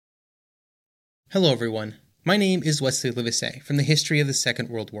Hello everyone, my name is Wesley Livesey from the History of the Second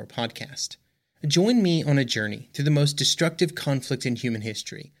World War podcast. Join me on a journey through the most destructive conflict in human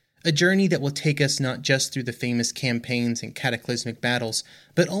history, a journey that will take us not just through the famous campaigns and cataclysmic battles,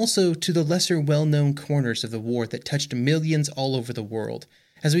 but also to the lesser well-known corners of the war that touched millions all over the world,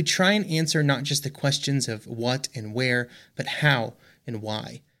 as we try and answer not just the questions of what and where, but how and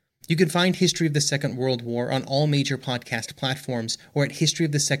why. You can find History of the Second World War on all major podcast platforms or at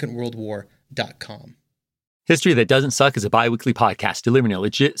historyofthesecondworldwar.com. History That Doesn't Suck is a bi-weekly podcast delivering a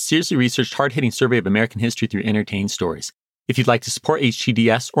legit, seriously researched, hard-hitting survey of American history through entertaining stories. If you'd like to support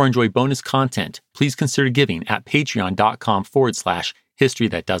HTDS or enjoy bonus content, please consider giving at patreon.com/History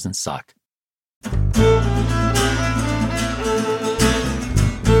That Doesn't Suck.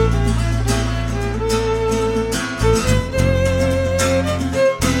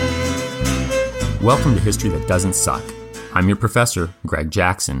 Welcome to History That Doesn't Suck. I'm your professor, Greg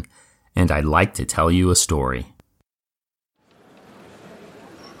Jackson, and I'd like to tell you a story.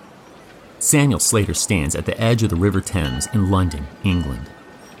 Samuel Slater stands at the edge of the River Thames in London, England.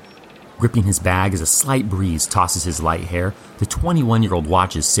 Gripping his bag as a slight breeze tosses his light hair, the 21-year-old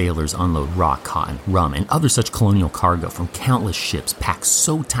watches sailors unload raw cotton, rum, and other such colonial cargo from countless ships packed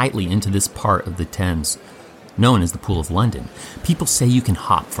so tightly into this part of the Thames. Known as the Pool of London, people say you can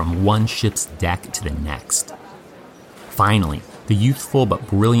hop from one ship's deck to the next. Finally, the youthful but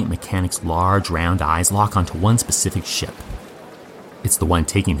brilliant mechanic's large round eyes lock onto one specific ship. It's the one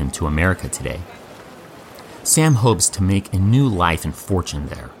taking him to America today. Sam hopes to make a new life and fortune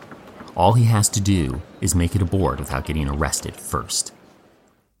there. All he has to do is make it aboard without getting arrested first.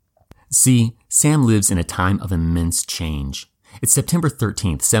 See, Sam lives in a time of immense change. It's September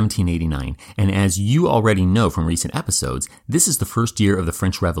 13th, 1789, and as you already know from recent episodes, this is the first year of the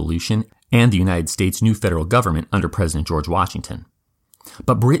French Revolution and the United States' new federal government under President George Washington.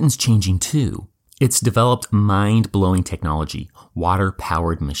 But Britain's changing too. It's developed mind-blowing technology,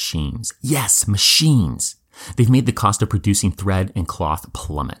 water-powered machines. Yes, machines! They've made the cost of producing thread and cloth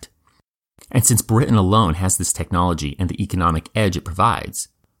plummet. And since Britain alone has this technology and the economic edge it provides,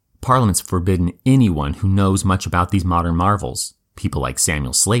 Parliament's forbidden anyone who knows much about these modern marvels, people like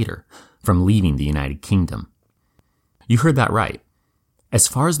Samuel Slater, from leaving the United Kingdom. You heard that right. As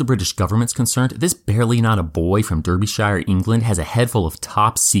far as the British government's concerned, this barely not a boy from Derbyshire, England, has a head full of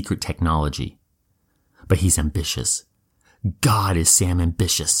top-secret technology. But he's ambitious. God, is Sam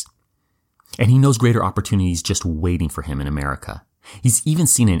ambitious. And he knows greater opportunities just waiting for him in America. He's even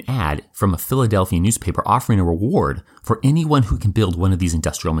seen an ad from a Philadelphia newspaper offering a reward for anyone who can build one of these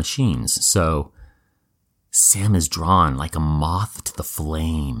industrial machines. So, Sam is drawn like a moth to the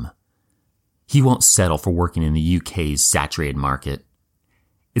flame. He won't settle for working in the UK's saturated market.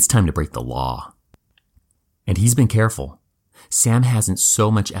 It's time to break the law. And he's been careful. Sam hasn't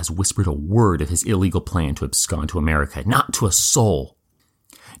so much as whispered a word of his illegal plan to abscond to America, not to a soul.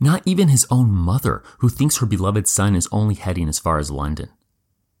 Not even his own mother, who thinks her beloved son is only heading as far as London.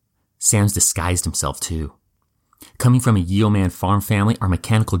 Sam's disguised himself too. Coming from a yeoman farm family, our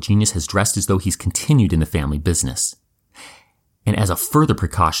mechanical genius has dressed as though he's continued in the family business. And as a further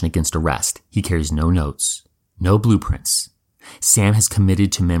precaution against arrest, he carries no notes, no blueprints. Sam has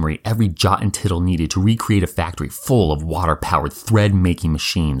committed to memory every jot and tittle needed to recreate a factory full of water-powered thread-making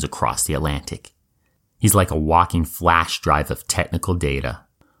machines across the Atlantic. He's like a walking flash drive of technical data.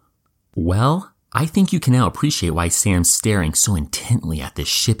 Well, I think you can now appreciate why Sam's staring so intently at this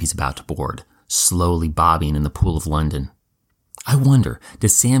ship he's about to board, slowly bobbing in the Pool of London. I wonder,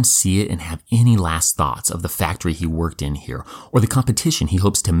 does Sam see it and have any last thoughts of the factory he worked in here, or the competition he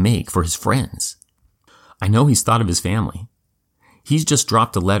hopes to make for his friends? I know he's thought of his family. He's just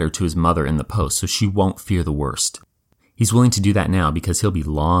dropped a letter to his mother in the post so she won't fear the worst. He's willing to do that now because he'll be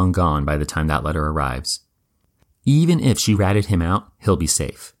long gone by the time that letter arrives. Even if she ratted him out, he'll be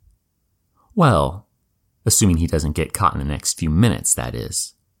safe. Well, assuming he doesn't get caught in the next few minutes, that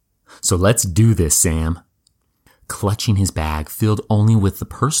is. So let's do this, Sam. Clutching his bag filled only with the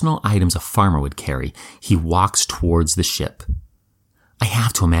personal items a farmer would carry, he walks towards the ship. I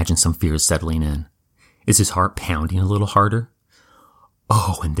have to imagine some fear is settling in. Is his heart pounding a little harder?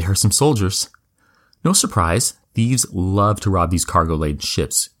 Oh, and there are some soldiers. No surprise, thieves love to rob these cargo-laden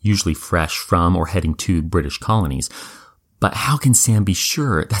ships, usually fresh from or heading to British colonies. But how can Sam be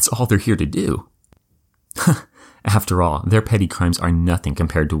sure that's all they're here to do? After all, their petty crimes are nothing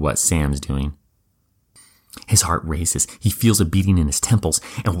compared to what Sam's doing. His heart races. He feels a beating in his temples.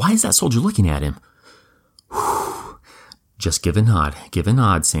 And why is that soldier looking at him? Whew. Just give a nod,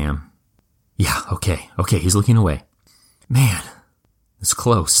 Sam. Yeah, okay, he's looking away. Man, it's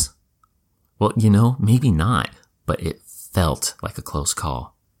close. Well, maybe not, but it felt like a close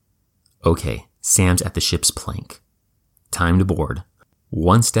call. Okay, Sam's at the ship's plank. Time to board.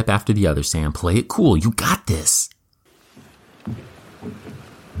 One step after the other, Sam. Play it cool. You got this.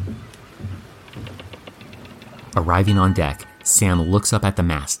 Arriving on deck, Sam looks up at the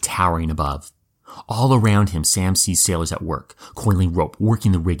mast towering above. All around him, Sam sees sailors at work, coiling rope,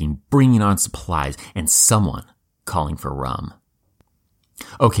 working the rigging, bringing on supplies, and someone calling for rum.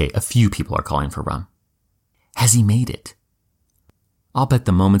 Okay, a few people are calling for rum. Has he made it? I'll bet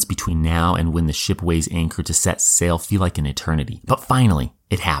the moments between now and when the ship weighs anchor to set sail feel like an eternity. But finally,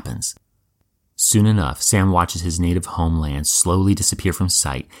 it happens. Soon enough, Sam watches his native homeland slowly disappear from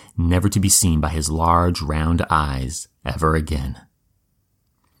sight, never to be seen by his large, round eyes ever again.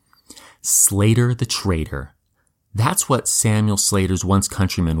 Slater the traitor. That's what Samuel Slater's once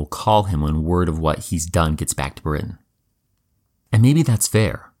countrymen will call him when word of what he's done gets back to Britain. And maybe that's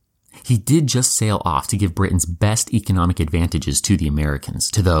fair. He did just sail off to give Britain's best economic advantages to the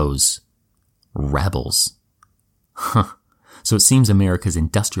Americans, to those rebels. So it seems America's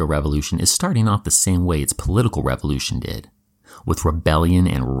Industrial Revolution is starting off the same way its political revolution did, with rebellion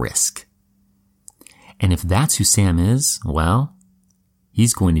and risk. And if that's who Sam is, well,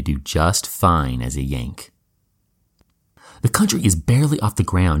 he's going to do just fine as a Yank. The country is barely off the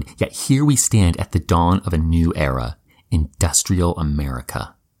ground, yet here we stand at the dawn of a new era, industrial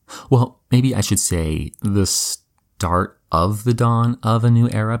America. Well, maybe I should say the start of the dawn of a new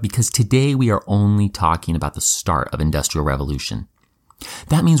era, because today we are only talking about the start of Industrial Revolution.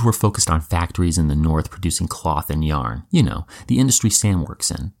 That means we're focused on factories in the north producing cloth and yarn, the industry Sam works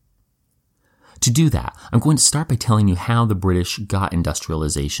in. To do that, I'm going to start by telling you how the British got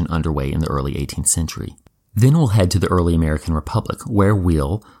industrialization underway in the early 18th century. Then we'll head to the early American Republic, where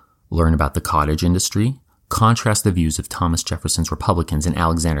we'll learn about the cottage industry, contrast the views of Thomas Jefferson's Republicans and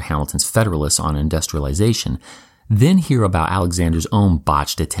Alexander Hamilton's Federalists on industrialization, then hear about Alexander's own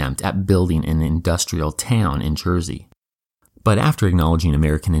botched attempt at building an industrial town in Jersey. But after acknowledging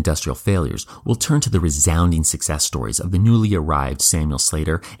American industrial failures, we'll turn to the resounding success stories of the newly arrived Samuel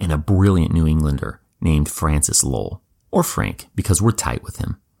Slater and a brilliant New Englander named Francis Lowell, or Frank, because we're tight with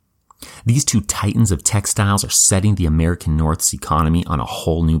him. These two titans of textiles are setting the American North's economy on a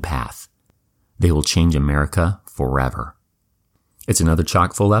whole new path. They will change America forever. It's another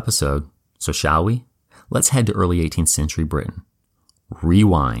chock-full episode, so shall we? Let's head to early 18th century Britain.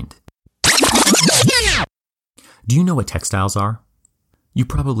 Rewind. Do you know what textiles are? You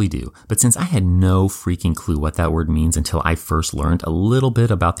probably do, but since I had no freaking clue what that word means until I first learned a little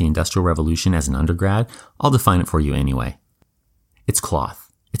bit about the Industrial Revolution as an undergrad, I'll define it for you anyway. It's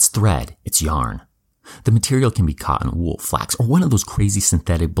cloth, it's thread, it's yarn. The material can be cotton, wool, flax, or one of those crazy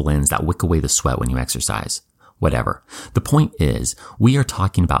synthetic blends that wick away the sweat when you exercise. Whatever. The point is, we are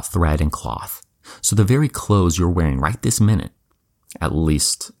talking about thread and cloth. So the very clothes you're wearing right this minute, at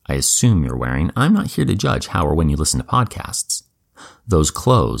least I assume you're wearing, I'm not here to judge how or when you listen to podcasts. Those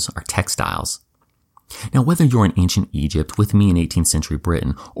clothes are textiles. Now, whether you're in ancient Egypt with me in 18th century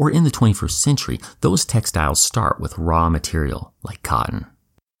Britain or in the 21st century, those textiles start with raw material like cotton.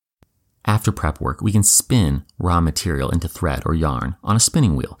 After prep work, we can spin raw material into thread or yarn on a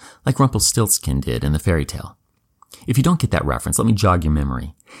spinning wheel, like Rumpelstiltskin did in the fairy tale. If you don't get that reference, let me jog your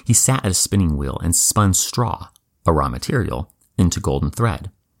memory. He sat at a spinning wheel and spun straw, a raw material, into golden thread.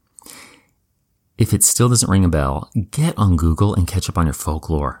 If it still doesn't ring a bell, get on Google and catch up on your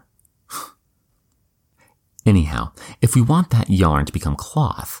folklore. Anyhow, if we want that yarn to become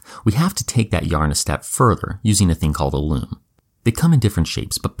cloth, we have to take that yarn a step further using a thing called a loom. They come in different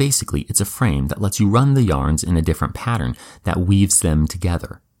shapes, but basically it's a frame that lets you run the yarns in a different pattern that weaves them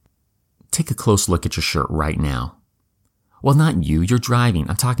together. Take a close look at your shirt right now. Well, not you, you're driving.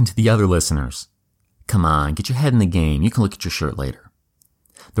 I'm talking to the other listeners. Come on, get your head in the game. You can look at your shirt later.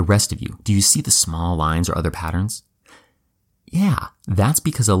 The rest of you, do you see the small lines or other patterns? Yeah, that's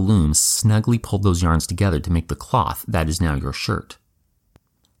because a loom snugly pulled those yarns together to make the cloth that is now your shirt.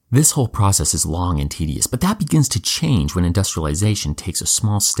 This whole process is long and tedious, but that begins to change when industrialization takes a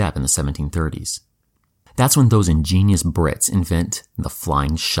small step in the 1730s. That's when those ingenious Brits invent the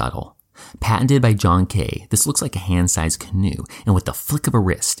flying shuttle. Patented by John Kay, this looks like a hand-sized canoe, and with the flick of a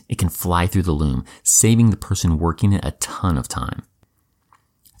wrist, it can fly through the loom, saving the person working it a ton of time.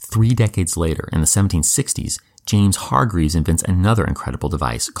 3 decades later, in the 1760s, James Hargreaves invents another incredible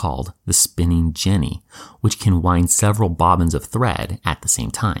device called the spinning jenny, which can wind several bobbins of thread at the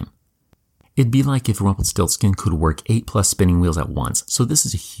same time. It'd be like if Rumpelstiltskin could work 8+ spinning wheels at once, so this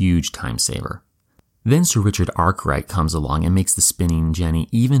is a huge time saver. Then Sir Richard Arkwright comes along and makes the spinning jenny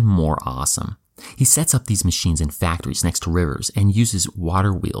even more awesome. He sets up these machines in factories next to rivers and uses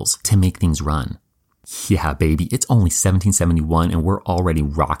water wheels to make things run. Yeah, baby, it's only 1771 and we're already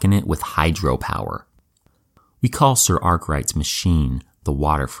rocking it with hydropower. We call Sir Arkwright's machine the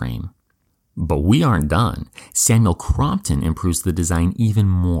water frame. But we aren't done. Samuel Crompton improves the design even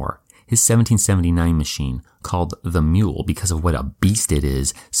more. His 1779 machine, called the Mule because of what a beast it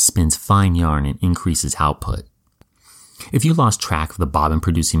is, spins fine yarn and increases output. If you lost track of the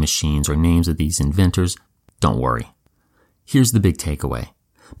bobbin-producing machines or names of these inventors, don't worry. Here's the big takeaway.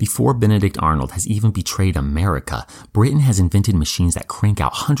 Before Benedict Arnold has even betrayed America, Britain has invented machines that crank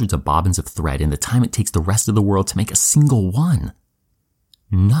out hundreds of bobbins of thread in the time it takes the rest of the world to make a single one.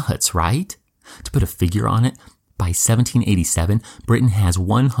 Nuts, right? To put a figure on it, by 1787, Britain has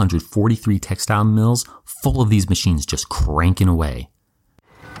 143 textile mills full of these machines just cranking away.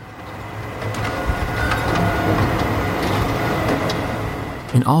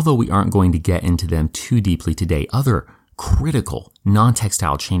 And although we aren't going to get into them too deeply today, other critical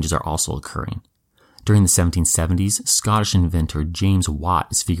non-textile changes are also occurring. During the 1770s, Scottish inventor James Watt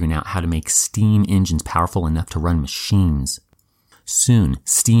is figuring out how to make steam engines powerful enough to run machines. Soon,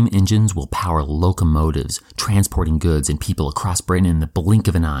 steam engines will power locomotives, transporting goods and people across Britain in the blink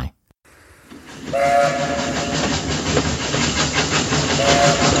of an eye.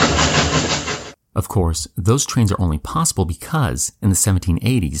 Of course, those trains are only possible because, in the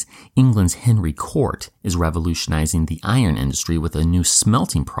 1780s, England's Henry Court is revolutionizing the iron industry with a new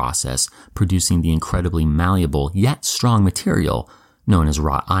smelting process, producing the incredibly malleable yet strong material known as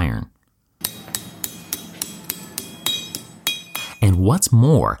wrought iron. And what's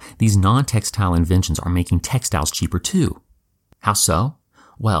more, these non-textile inventions are making textiles cheaper too. How so?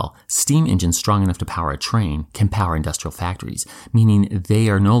 Well, steam engines strong enough to power a train can power industrial factories, meaning they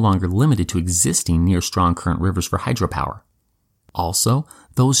are no longer limited to existing near strong current rivers for hydropower. Also,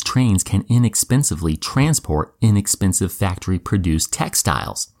 those trains can inexpensively transport inexpensive factory-produced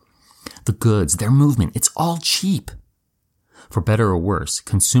textiles. The goods, their movement, it's all cheap. For better or worse,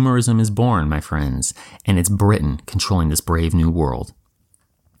 consumerism is born, my friends, and it's Britain controlling this brave new world.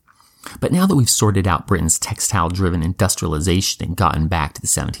 But now that we've sorted out Britain's textile-driven industrialization and gotten back to the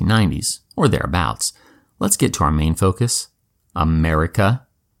 1790s, or thereabouts, let's get to our main focus, America.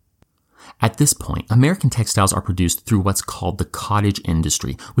 At this point, American textiles are produced through what's called the cottage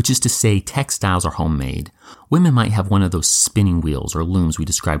industry, which is to say textiles are homemade. Women might have one of those spinning wheels or looms we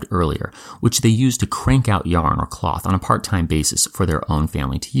described earlier, which they use to crank out yarn or cloth on a part-time basis for their own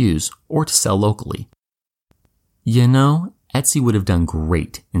family to use or to sell locally. You know, Etsy would have done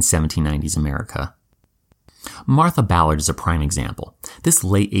great in 1790s America. Martha Ballard is a prime example. This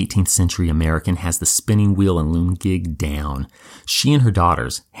late 18th century American has the spinning wheel and loom gig down. She and her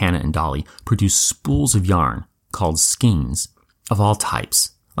daughters, Hannah and Dolly, produce spools of yarn called skeins of all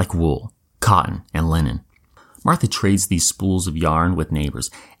types, like wool, cotton, and linen. Martha trades these spools of yarn with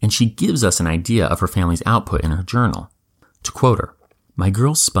neighbors, and she gives us an idea of her family's output in her journal. To quote her, "My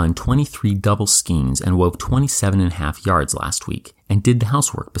girls spun 23 double skeins and wove 27.5 yards last week, and did the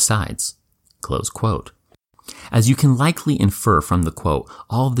housework besides." Close quote. As you can likely infer from the quote,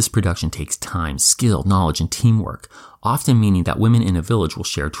 all of this production takes time, skill, knowledge, and teamwork, often meaning that women in a village will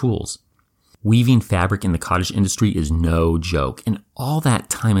share tools. Weaving fabric in the cottage industry is no joke, and all that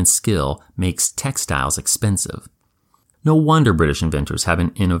time and skill makes textiles expensive. No wonder British inventors have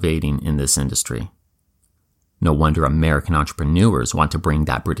been innovating in this industry. No wonder American entrepreneurs want to bring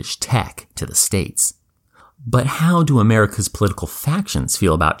that British tech to the States. But how do America's political factions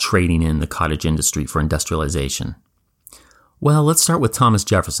feel about trading in the cottage industry for industrialization? Well, let's start with Thomas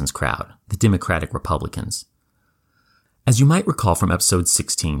Jefferson's crowd, the Democratic Republicans. As you might recall from episode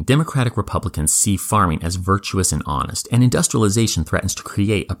 16, Democratic Republicans see farming as virtuous and honest, and industrialization threatens to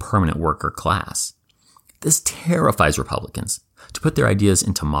create a permanent worker class. This terrifies Republicans. To put their ideas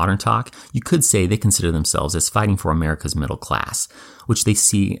into modern talk, you could say they consider themselves as fighting for America's middle class, which they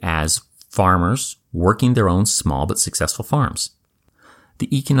see as farmers working their own small but successful farms.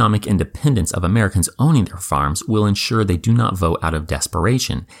 The economic independence of Americans owning their farms will ensure they do not vote out of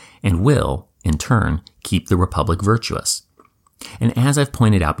desperation and will, in turn, keep the republic virtuous. And as I've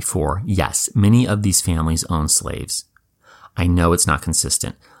pointed out before, yes, many of these families own slaves. I know it's not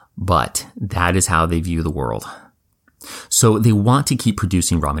consistent, but that is how they view the world. So they want to keep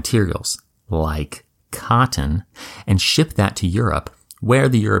producing raw materials, like cotton, and ship that to Europe, where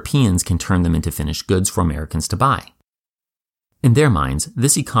the Europeans can turn them into finished goods for Americans to buy. In their minds,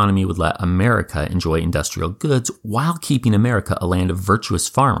 this economy would let America enjoy industrial goods while keeping America a land of virtuous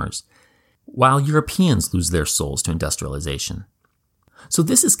farmers, while Europeans lose their souls to industrialization. So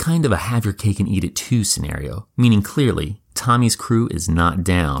this is kind of a have your cake and eat it too scenario, meaning clearly Tommy's crew is not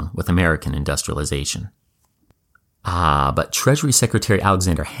down with American industrialization. But Treasury Secretary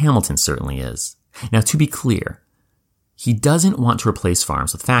Alexander Hamilton certainly is. Now, to be clear, he doesn't want to replace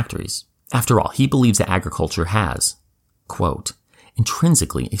farms with factories. After all, he believes that agriculture has, quote,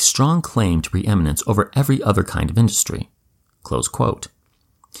 intrinsically a strong claim to preeminence over every other kind of industry, close quote.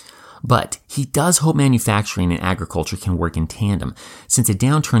 But he does hope manufacturing and agriculture can work in tandem, since a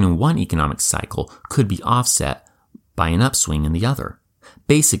downturn in one economic cycle could be offset by an upswing in the other.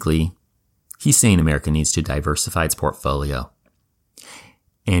 Basically, he's saying America needs to diversify its portfolio.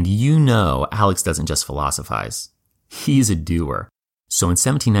 And you know Alex doesn't just philosophize. He's a doer. So in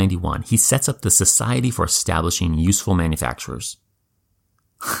 1791, he sets up the Society for Establishing Useful Manufacturers.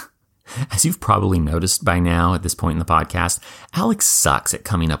 As you've probably noticed by now at this point in the podcast, Alex sucks at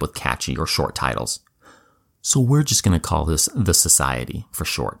coming up with catchy or short titles. So we're just going to call this the Society for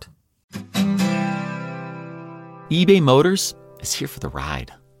short. eBay Motors is here for the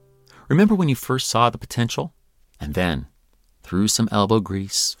ride. Remember when you first saw the potential? And then, through some elbow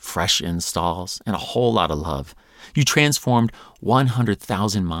grease, fresh installs, and a whole lot of love, you transformed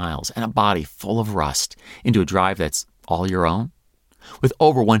 100,000 miles and a body full of rust into a drive that's all your own? With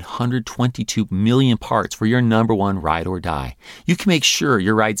over 122 million parts for your number one ride or die, you can make sure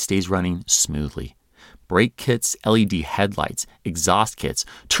your ride stays running smoothly. Brake kits, LED headlights, exhaust kits,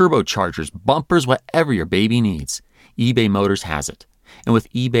 turbochargers, bumpers, whatever your baby needs, eBay Motors has it. And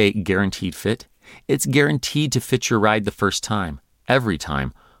with eBay Guaranteed Fit, it's guaranteed to fit your ride the first time, every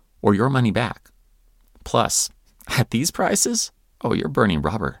time, or your money back. Plus, at these prices, you're burning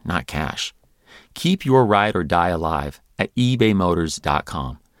rubber, not cash. Keep your ride or die alive at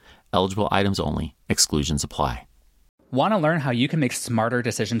ebaymotors.com. Eligible items only. Exclusions apply. Want to learn how you can make smarter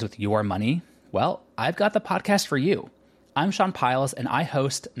decisions with your money? Well, I've got the podcast for you. I'm Sean Piles, and I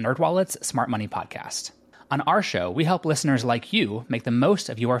host NerdWallet's Smart Money Podcast. On our show, we help listeners like you make the most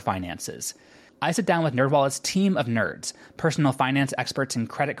of your finances. I sit down with NerdWallet's team of nerds, personal finance experts in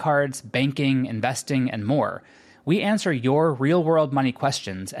credit cards, banking, investing, and more. We answer your real-world money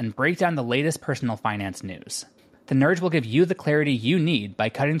questions and break down the latest personal finance news. The nerds will give you the clarity you need by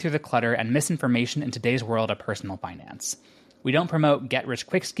cutting through the clutter and misinformation in today's world of personal finance. We don't promote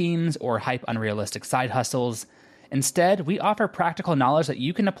get-rich-quick schemes or hype unrealistic side hustles. Instead, we offer practical knowledge that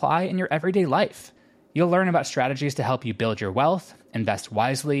you can apply in your everyday life. You'll learn about strategies to help you build your wealth, invest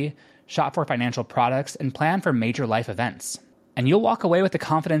wisely, shop for financial products, and plan for major life events. And you'll walk away with the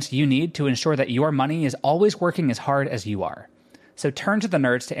confidence you need to ensure that your money is always working as hard as you are. So turn to the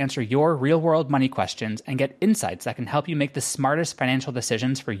nerds to answer your real-world money questions and get insights that can help you make the smartest financial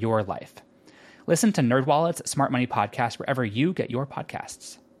decisions for your life. Listen to NerdWallet's Smart Money Podcast wherever you get your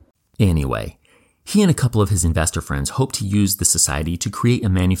podcasts. Anyway, he and a couple of his investor friends hope to use the society to create a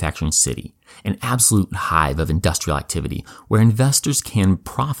manufacturing city, an absolute hive of industrial activity where investors can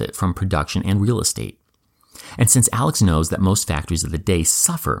profit from production and real estate. And since Alex knows that most factories of the day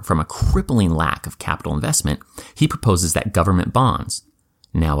suffer from a crippling lack of capital investment, he proposes that government bonds,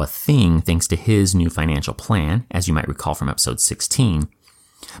 now a thing thanks to his new financial plan, as you might recall from episode 16,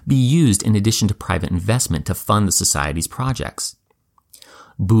 be used in addition to private investment to fund the society's projects.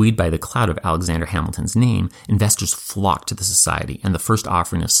 Buoyed by the cloud of Alexander Hamilton's name, investors flock to the society, and the first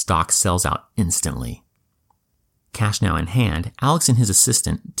offering of stock sells out instantly. Cash now in hand, Alex and his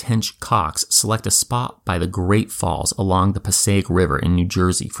assistant, Tench Cox, select a spot by the Great Falls along the Passaic River in New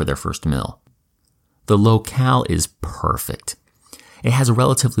Jersey for their first mill. The locale is perfect. It has a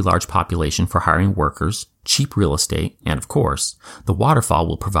relatively large population for hiring workers, cheap real estate, and of course, the waterfall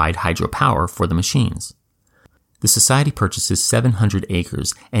will provide hydropower for the machines. The society purchases 700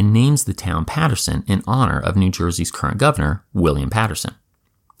 acres and names the town Paterson in honor of New Jersey's current governor, William Paterson.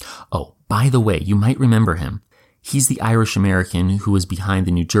 Oh, by the way, you might remember him. He's the Irish-American who was behind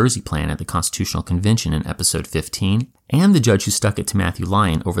the New Jersey plan at the Constitutional Convention in episode 15, and the judge who stuck it to Matthew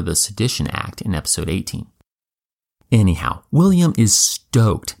Lyon over the Sedition Act in episode 18. Anyhow, William is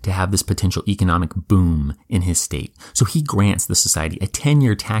stoked to have this potential economic boom in his state, so he grants the society a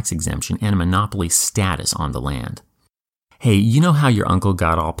 10-year tax exemption and a monopoly status on the land. Hey, you know how your uncle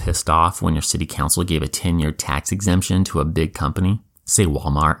got all pissed off when your city council gave a 10-year tax exemption to a big company, say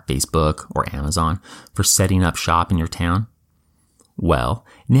Walmart, Facebook, or Amazon, for setting up shop in your town? Well,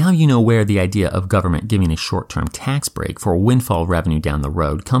 now you know where the idea of government giving a short-term tax break for windfall revenue down the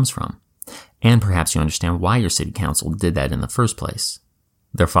road comes from. And perhaps you understand why your city council did that in the first place.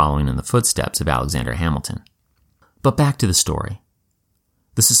 They're following in the footsteps of Alexander Hamilton. But back to the story.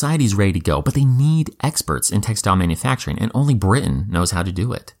 The society's ready to go, but they need experts in textile manufacturing, and only Britain knows how to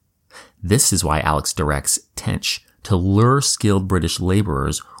do it. This is why Alex directs Tench to lure skilled British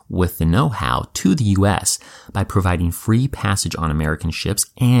laborers with the know-how to the U.S. by providing free passage on American ships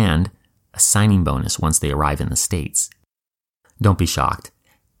and a signing bonus once they arrive in the States. Don't be shocked.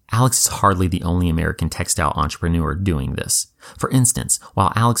 Alex is hardly the only American textile entrepreneur doing this. For instance,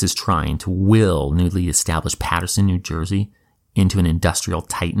 while Alex is trying to will newly established Paterson, New Jersey, into an industrial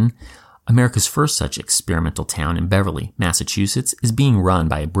titan, America's first such experimental town in Beverly, Massachusetts, is being run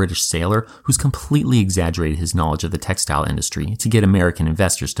by a British sailor who's completely exaggerated his knowledge of the textile industry to get American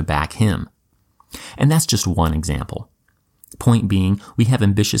investors to back him. And that's just one example. Point being, we have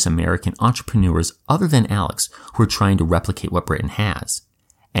ambitious American entrepreneurs other than Alex who are trying to replicate what Britain has,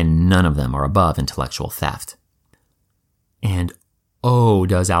 and none of them are above intellectual theft. And oh,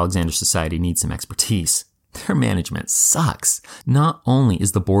 does Alexander Society need some expertise. Their management sucks. Not only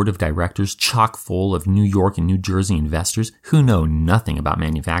is the board of directors chock full of New York and New Jersey investors who know nothing about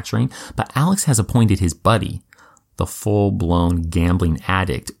manufacturing, but Alex has appointed his buddy, the full-blown gambling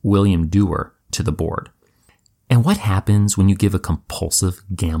addict William Dewar, to the board. And what happens when you give a compulsive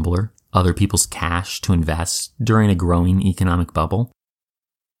gambler other people's cash to invest during a growing economic bubble?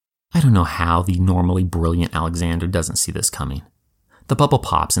 I don't know how the normally brilliant Alexander doesn't see this coming. The bubble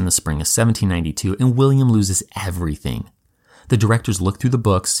pops in the spring of 1792 and William loses everything. The directors look through the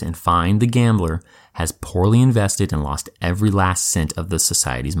books and find the gambler has poorly invested and lost every last cent of the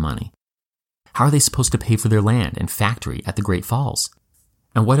society's money. How are they supposed to pay for their land and factory at the Great Falls?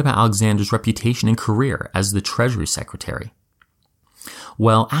 And what about Alexander's reputation and career as the Treasury Secretary?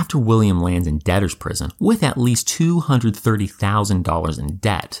 Well, after William lands in debtor's prison with at least $230,000 in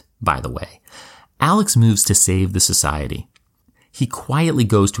debt, by the way, Alex moves to save the society. He quietly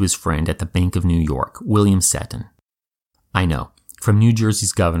goes to his friend at the Bank of New York, William Seton. I know, from New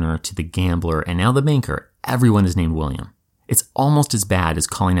Jersey's governor to the gambler and now the banker, everyone is named William. It's almost as bad as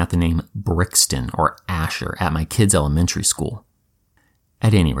calling out the name Brixton or Asher at my kids' elementary school.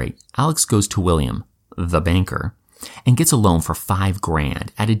 At any rate, Alex goes to William, the banker, and gets a loan for $5,000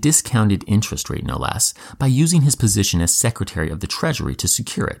 at a discounted interest rate, no less, by using his position as Secretary of the Treasury to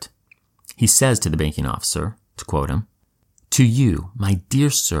secure it. He says to the banking officer, to quote him, "To you, my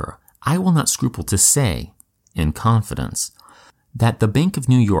dear sir, I will not scruple to say, in confidence, that the Bank of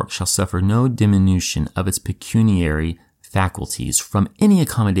New York shall suffer no diminution of its pecuniary faculties from any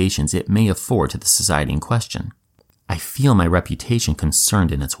accommodations it may afford to the society in question. I feel my reputation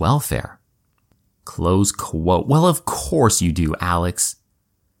concerned in its welfare." Close quote. Well, of course you do, Alex.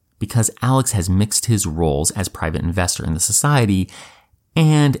 Because Alex has mixed his roles as private investor in the society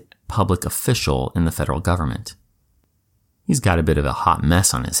and public official in the federal government. He's got a bit of a hot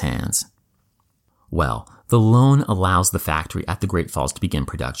mess on his hands. Well, the loan allows the factory at the Great Falls to begin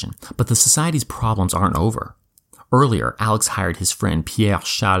production, but the society's problems aren't over. Earlier, Alex hired his friend Pierre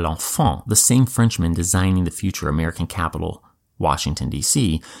Charles L'Enfant, the same Frenchman designing the future American capital, Washington,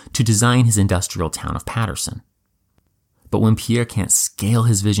 D.C., to design his industrial town of Paterson. But when Pierre can't scale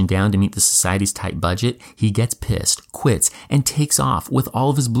his vision down to meet the society's tight budget, he gets pissed, quits, and takes off with all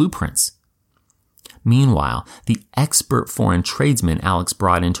of his blueprints. Meanwhile, the expert foreign tradesmen Alex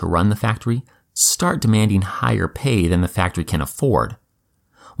brought in to run the factory start demanding higher pay than the factory can afford.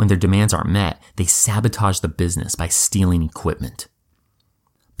 When their demands aren't met, they sabotage the business by stealing equipment.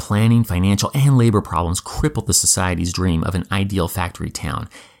 Planning, financial, and labor problems cripple the society's dream of an ideal factory town,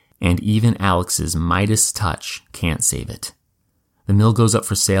 and even Alex's Midas touch can't save it. The mill goes up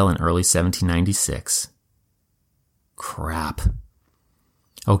for sale in early 1796. Crap.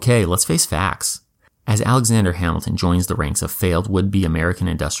 Okay, let's face facts. As Alexander Hamilton joins the ranks of failed would-be American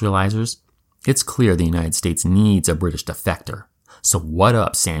industrializers, it's clear the United States needs a British defector. So what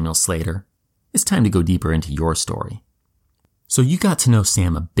up, Samuel Slater? It's time to go deeper into your story. So you got to know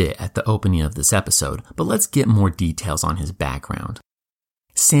Sam a bit at the opening of this episode, but let's get more details on his background.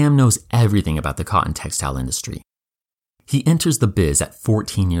 Sam knows everything about the cotton textile industry. He enters the biz at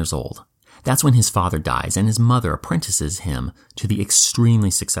 14 years old. That's when his father dies and his mother apprentices him to the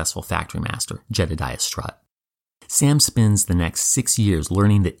extremely successful factory master, Jedediah Strutt. Sam spends the next 6 years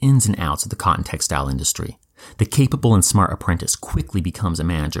learning the ins and outs of the cotton textile industry. The capable and smart apprentice quickly becomes a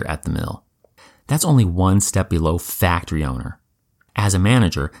manager at the mill. That's only one step below factory owner. As a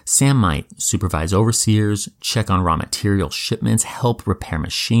manager, Sam might supervise overseers, check on raw material shipments, help repair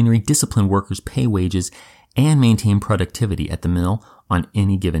machinery, discipline workers, pay wages, and maintain productivity at the mill on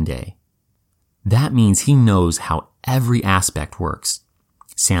any given day. That means he knows how every aspect works.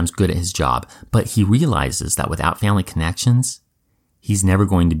 Sam's good at his job, but he realizes that without family connections, he's never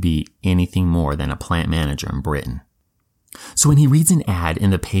going to be anything more than a plant manager in Britain. So when he reads an ad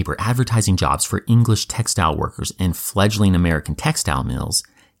in the paper advertising jobs for English textile workers in fledgling American textile mills,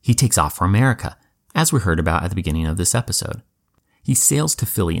 he takes off for America, as we heard about at the beginning of this episode. He sails to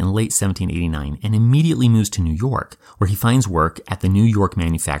Philly in late 1789 and immediately moves to New York, where he finds work at the New York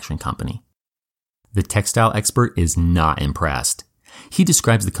Manufacturing Company. The textile expert is not impressed. He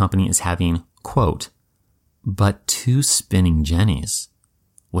describes the company as having, quote, but 2 spinning jennies,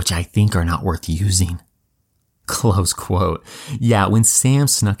 which I think are not worth using. Close quote. Yeah, when Sam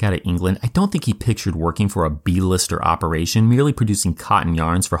snuck out of England, I don't think he pictured working for a B-lister operation merely producing cotton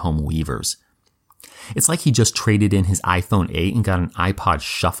yarns for home weavers. It's like he just traded in his iPhone 8 and got an iPod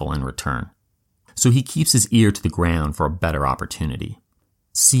Shuffle in return. So he keeps his ear to the ground for a better opportunity.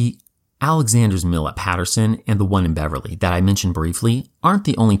 See, Alexander's mill at Patterson and the one in Beverly that I mentioned briefly aren't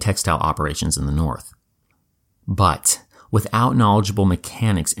the only textile operations in the North. But without knowledgeable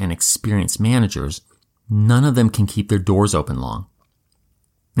mechanics and experienced managers, none of them can keep their doors open long.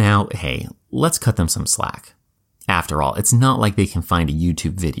 Now, hey, let's cut them some slack. After all, it's not like they can find a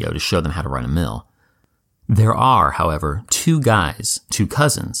YouTube video to show them how to run a mill. There are, however, 2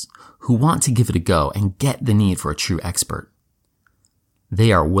 cousins, who want to give it a go and get the need for a true expert.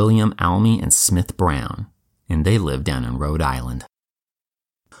 They are William Almy and Smith Brown, and they live down in Rhode Island.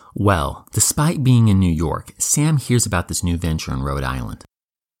 Well, despite being in New York, Sam hears about this new venture in Rhode Island.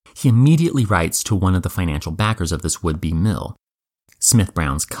 He immediately writes to one of the financial backers of this would-be mill, Smith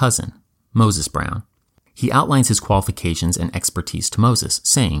Brown's cousin, Moses Brown. He outlines his qualifications and expertise to Moses,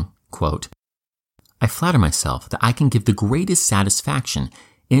 saying, quote, I flatter myself that I can give the greatest satisfaction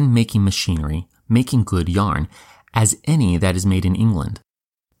in making machinery, making good yarn, as any that is made in England.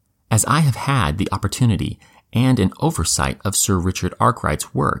 As I have had the opportunity and an oversight of Sir Richard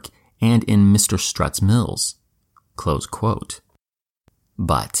Arkwright's work and in Mr. Strutt's mills. Close quote.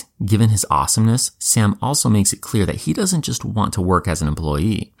 But, given his awesomeness, Sam also makes it clear that he doesn't just want to work as an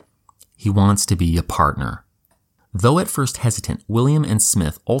employee. He wants to be a partner. Though at first hesitant, William and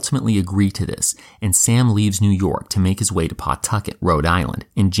Smith ultimately agree to this, and Sam leaves New York to make his way to Pawtucket, Rhode Island,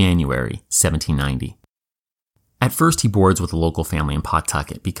 in January 1790. At first, he boards with a local family in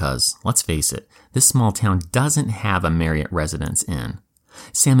Pawtucket because, let's face it, this small town doesn't have a Marriott Residence Inn.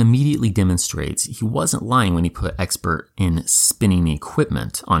 Sam immediately demonstrates he wasn't lying when he put expert in spinning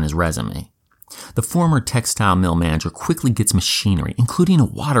equipment on his resume. The former textile mill manager quickly gets machinery, including a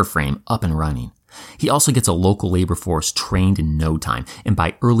water frame, up and running. He also gets a local labor force trained in no time, and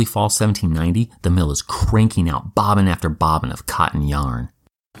by early fall 1790, the mill is cranking out bobbin after bobbin of cotton yarn.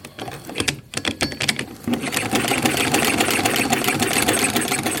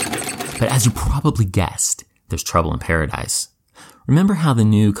 But as you probably guessed, there's trouble in paradise. Remember how the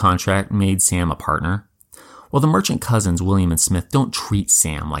new contract made Sam a partner? Well, the merchant cousins William and Smith don't treat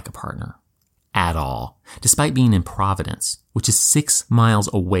Sam like a partner. At all. Despite being in Providence, which is 6 miles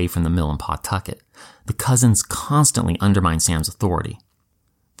away from the mill in Pawtucket, the cousins constantly undermine Sam's authority.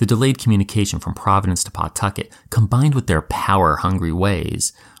 The delayed communication from Providence to Pawtucket, combined with their power-hungry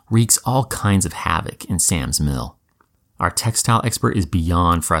ways, wreaks all kinds of havoc in Sam's mill. Our textile expert is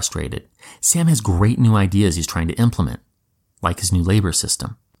beyond frustrated. Sam has great new ideas he's trying to implement, like his new labor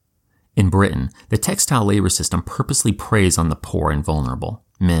system. In Britain, the textile labor system purposely preys on the poor and vulnerable.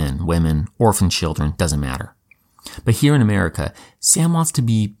 Men, women, orphan children, doesn't matter. But here in America, Sam wants to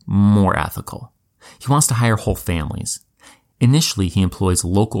be more ethical. He wants to hire whole families. Initially, he employs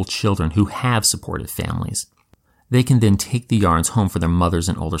local children who have supportive families. They can then take the yarns home for their mothers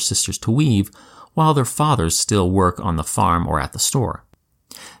and older sisters to weave, while their fathers still work on the farm or at the store.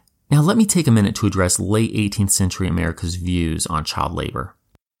 Now let me take a minute to address late 18th century America's views on child labor.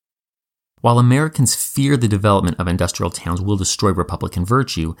 While Americans fear the development of industrial towns will destroy Republican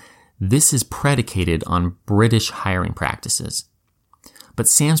virtue, this is predicated on British hiring practices. But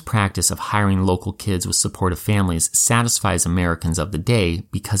Sam's practice of hiring local kids with supportive families satisfies Americans of the day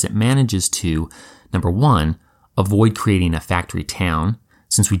because it manages to, number one, avoid creating a factory town,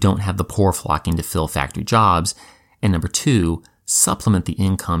 since we don't have the poor flocking to fill factory jobs, and number two, supplement the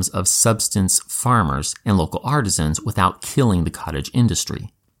incomes of subsistence farmers and local artisans without killing the cottage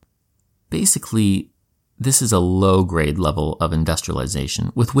industry. Basically, this is a low-grade level of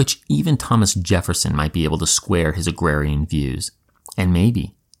industrialization with which even Thomas Jefferson might be able to square his agrarian views. And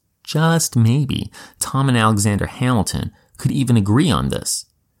maybe, just maybe, Tom and Alexander Hamilton could even agree on this.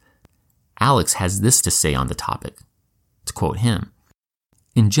 Alex has this to say on the topic. To quote him,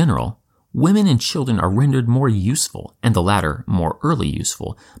 "In general, women and children are rendered more useful, and the latter more early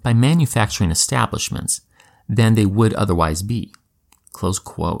useful, by manufacturing establishments than they would otherwise be." Close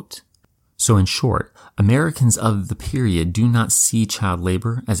quote. So in short, Americans of the period do not see child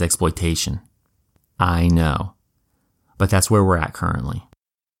labor as exploitation. I know, but that's where we're at currently.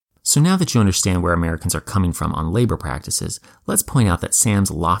 So now that you understand where Americans are coming from on labor practices, let's point out that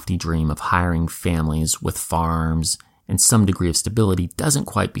Sam's lofty dream of hiring families with farms and some degree of stability doesn't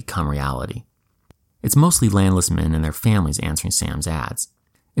quite become reality. It's mostly landless men and their families answering Sam's ads.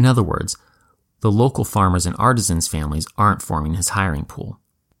 In other words, The local farmers and artisans' families aren't forming his hiring pool.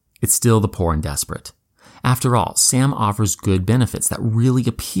 It's still the poor and desperate. After all, Sam offers good benefits that really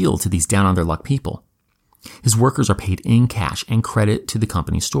appeal to these down-on-their-luck people. His workers are paid in cash and credit to the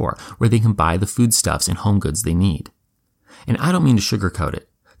company store, where they can buy the foodstuffs and home goods they need. And I don't mean to sugarcoat it.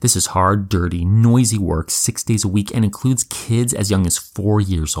 This is hard, dirty, noisy work 6 days a week and includes kids as young as 4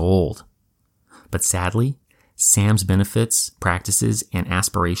 years old. But sadly, Sam's benefits, practices, and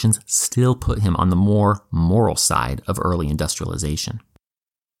aspirations still put him on the more moral side of early industrialization.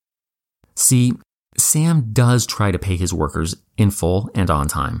 See, Sam does try to pay his workers in full and on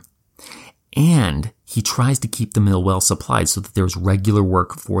time. And he tries to keep the mill well supplied so that there's regular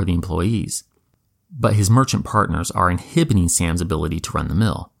work for the employees. But his merchant partners are inhibiting Sam's ability to run the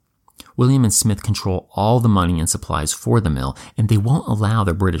mill. William and Smith control all the money and supplies for the mill, and they won't allow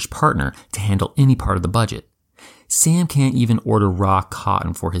their British partner to handle any part of the budget. Sam can't even order raw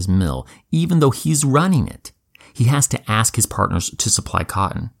cotton for his mill, even though he's running it. He has to ask his partners to supply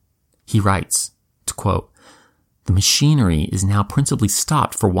cotton. He writes, to quote, "The machinery is now principally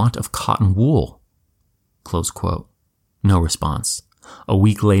stopped for want of cotton wool." Close quote. No response. A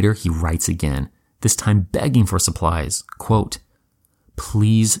week later, he writes again, this time begging for supplies. Quote,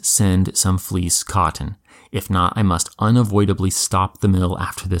 "Please send some fleece cotton. If not, I must unavoidably stop the mill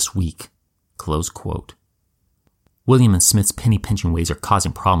after this week." Close quote. William and Smith's penny-pinching ways are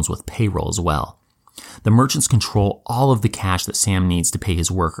causing problems with payroll as well. The merchants control all of the cash that Sam needs to pay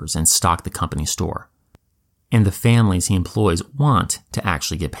his workers and stock the company store. And the families he employs want to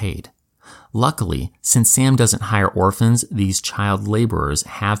actually get paid. Luckily, since Sam doesn't hire orphans, these child laborers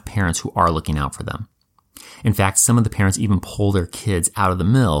have parents who are looking out for them. In fact, some of the parents even pull their kids out of the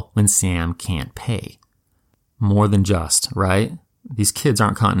mill when Sam can't pay. More than just, right? These kids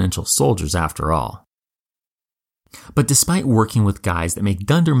aren't Continental soldiers after all. But despite working with guys that make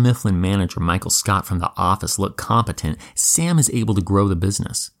Dunder Mifflin manager Michael Scott from The Office look competent, Sam is able to grow the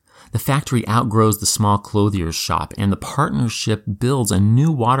business. The factory outgrows the small clothier's shop, and the partnership builds a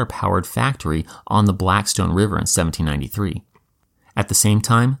new water-powered factory on the Blackstone River in 1793. At the same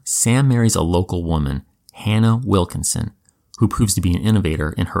time, Sam marries a local woman, Hannah Wilkinson, who proves to be an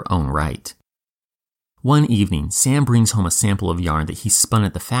innovator in her own right. One evening, Sam brings home a sample of yarn that he spun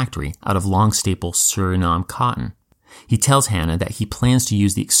at the factory out of long-staple Suriname cotton. He tells Hannah that he plans to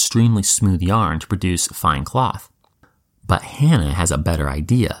use the extremely smooth yarn to produce fine cloth. But Hannah has a better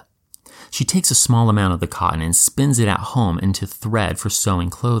idea. She takes a small amount of the cotton and spins it at home into thread for sewing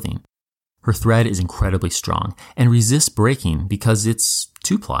clothing. Her thread is incredibly strong and resists breaking because it's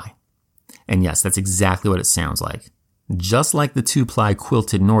 2-ply. And yes, that's exactly what it sounds like. Just like the 2-ply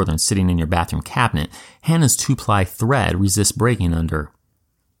quilted northern sitting in your bathroom cabinet, Hannah's 2-ply thread resists breaking under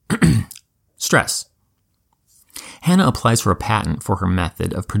stress. Hannah applies for a patent for her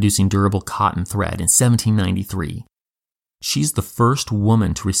method of producing durable cotton thread in 1793. She's the first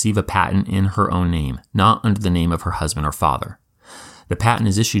woman to receive a patent in her own name, not under the name of her husband or father. The patent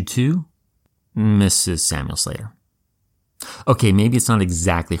is issued to Mrs. Samuel Slater. Okay, maybe it's not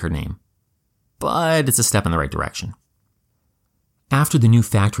exactly her name, but it's a step in the right direction. After the new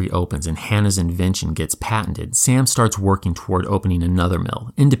factory opens and Hannah's invention gets patented, Sam starts working toward opening another mill,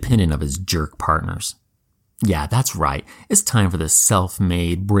 independent of his jerk partners. Yeah, that's right. It's time for the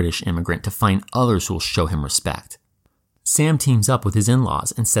self-made British immigrant to find others who will show him respect. Sam teams up with his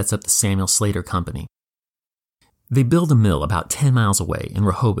in-laws and sets up the Samuel Slater Company. They build a mill about 10 miles away in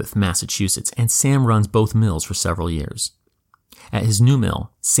Rehoboth, Massachusetts, and Sam runs both mills for several years. At his new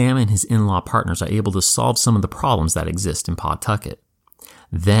mill, Sam and his in-law partners are able to solve some of the problems that exist in Pawtucket.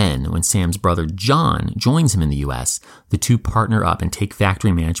 Then, when Sam's brother John joins him in the U.S., the two partner up and take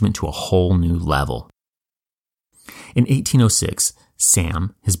factory management to a whole new level. In 1806,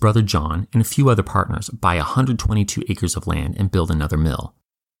 Sam, his brother John, and a few other partners buy 122 acres of land and build another mill.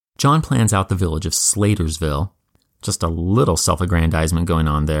 John plans out the village of Slatersville, just a little self-aggrandizement going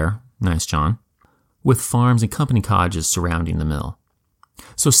on there, nice John, with farms and company cottages surrounding the mill.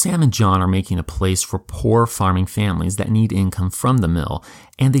 So Sam and John are making a place for poor farming families that need income from the mill,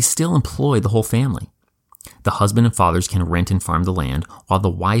 and they still employ the whole family. The husband and fathers can rent and farm the land, while the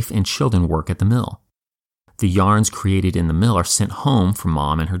wife and children work at the mill. The yarns created in the mill are sent home for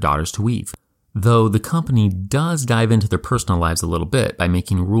mom and her daughters to weave, though the company does dive into their personal lives a little bit by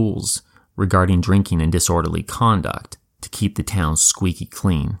making rules regarding drinking and disorderly conduct to keep the town squeaky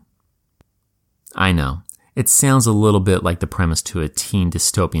clean. I know, it sounds a little bit like the premise to a teen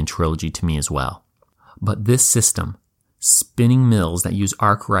dystopian trilogy to me as well. But this system, spinning mills that use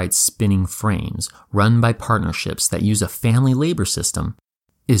Arkwright spinning frames run by partnerships that use a family labor system,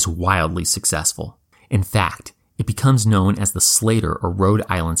 is wildly successful. In fact, It becomes known as the Slater or Rhode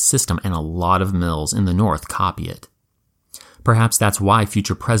Island system, and a lot of mills in the North copy it. Perhaps that's why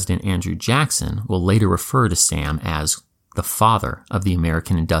future President Andrew Jackson will later refer to Sam as the father of the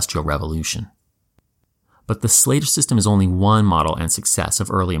American Industrial Revolution. But the Slater system is only one model and success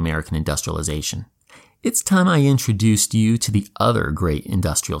of early American industrialization. It's time I introduced you to the other great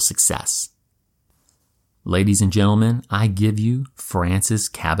industrial success. Ladies and gentlemen, I give you Francis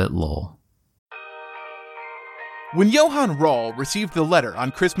Cabot Lowell. When Johann Rall received the letter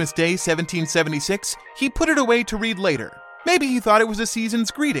on Christmas Day 1776, he put it away to read later. Maybe he thought it was a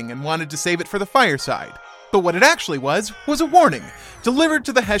season's greeting and wanted to save it for the fireside. But what it actually was a warning, delivered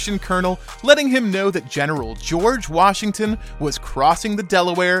to the Hessian colonel, letting him know that General George Washington was crossing the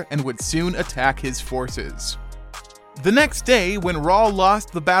Delaware and would soon attack his forces. The next day, when Rall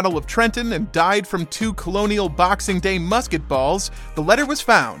lost the Battle of Trenton and died from 2 colonial Boxing Day musket balls, the letter was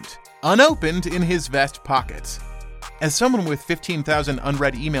found, unopened, in his vest pocket. As someone with 15,000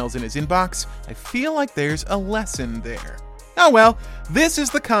 unread emails in his inbox, I feel like there's a lesson there. Oh well, this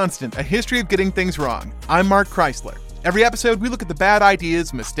is The Constant, a history of getting things wrong. I'm Mark Chrysler. Every episode, we look at the bad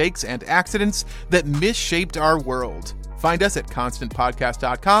ideas, mistakes, and accidents that misshaped our world. Find us at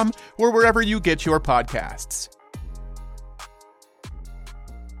constantpodcast.com or wherever you get your podcasts.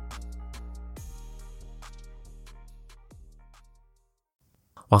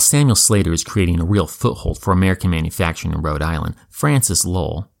 While Samuel Slater is creating a real foothold for American manufacturing in Rhode Island, Francis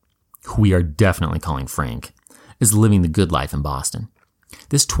Lowell, who we are definitely calling Frank, is living the good life in Boston.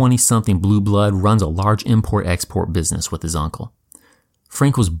 This 20-something blue blood runs a large import-export business with his uncle.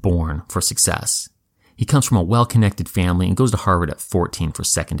 Frank was born for success. He comes from a well-connected family and goes to Harvard at 14 for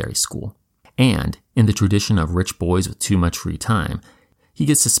secondary school. And, in the tradition of rich boys with too much free time, he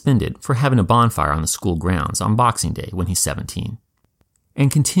gets suspended for having a bonfire on the school grounds on Boxing Day when he's 17. And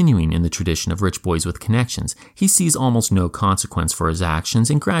continuing in the tradition of rich boys with connections, he sees almost no consequence for his actions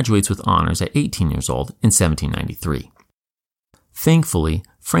and graduates with honors at 18 years old in 1793. Thankfully,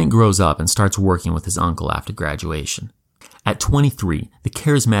 Frank grows up and starts working with his uncle after graduation. At 23, the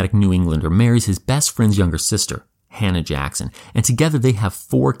charismatic New Englander marries his best friend's younger sister, Hannah Jackson, and together they have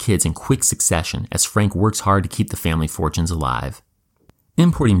 4 kids in quick succession as Frank works hard to keep the family fortunes alive.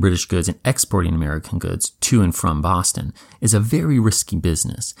 Importing British goods and exporting American goods to and from Boston is a very risky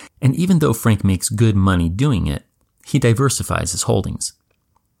business, and even though Frank makes good money doing it, he diversifies his holdings.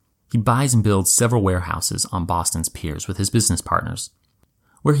 He buys and builds several warehouses on Boston's piers with his business partners,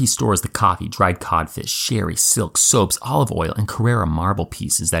 where he stores the coffee, dried codfish, sherry, silk, soaps, olive oil, and Carrara marble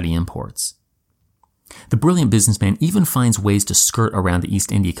pieces that he imports. The brilliant businessman even finds ways to skirt around the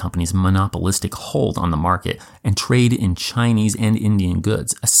East India Company's monopolistic hold on the market and trade in Chinese and Indian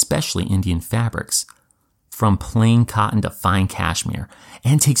goods, especially Indian fabrics, from plain cotton to fine cashmere,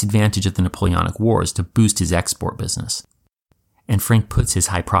 and takes advantage of the Napoleonic Wars to boost his export business. And Frank puts his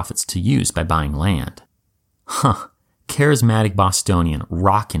high profits to use by buying land. Charismatic Bostonian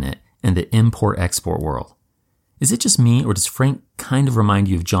rocking it in the import-export world. Is it just me, or does Frank kind of remind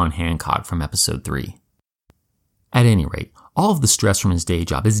you of John Hancock from episode 3? At any rate, all of the stress from his day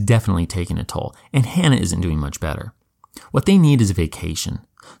job is definitely taking a toll, and Hannah isn't doing much better. What they need is a vacation,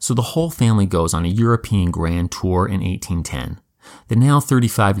 so the whole family goes on a European grand tour in 1810. The now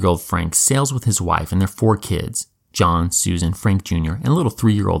 35-year-old Frank sails with his wife and their 4 kids, John, Susan, Frank Jr., and little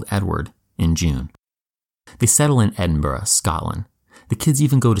 3-year-old Edward, in June. They settle in Edinburgh, Scotland. The kids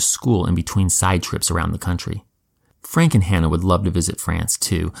even go to school in between side trips around the country. Frank and Hannah would love to visit France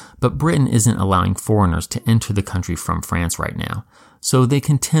too, but Britain isn't allowing foreigners to enter the country from France right now, so they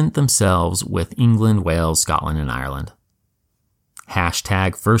content themselves with England, Wales, Scotland, and Ireland.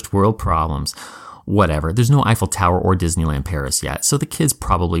 Hashtag first world problems. Whatever, there's no Eiffel Tower or Disneyland Paris yet, so the kids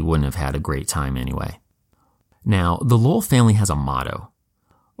probably wouldn't have had a great time anyway. Now, the Lowell family has a motto,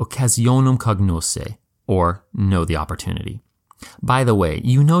 Occasionum cognosce, or know the opportunity. By the way,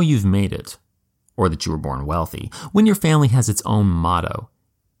 you know you've made it, or that you were born wealthy, when your family has its own motto,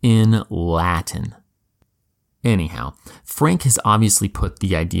 in Latin. Anyhow, Frank has obviously put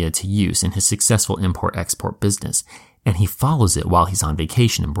the idea to use in his successful import-export business, and he follows it while he's on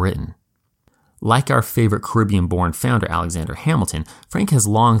vacation in Britain. Like our favorite Caribbean-born founder Alexander Hamilton, Frank has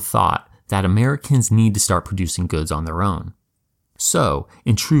long thought that Americans need to start producing goods on their own. So,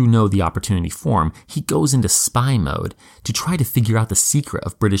 in true know the opportunity form, he goes into spy mode to try to figure out the secret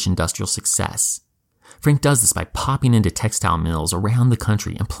of British industrial success. Frank does this by popping into textile mills around the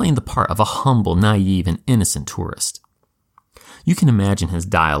country and playing the part of a humble, naive, and innocent tourist. You can imagine his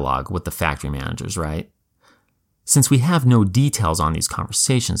dialogue with the factory managers, right? Since we have no details on these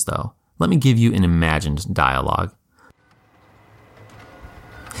conversations, though, let me give you an imagined dialogue.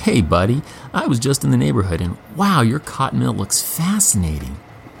 "Hey, buddy, I was just in the neighborhood and wow, your cotton mill looks fascinating,"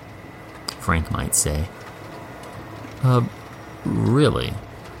 Frank might say. Really?"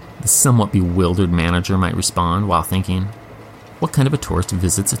 The somewhat bewildered manager might respond while thinking, what kind of a tourist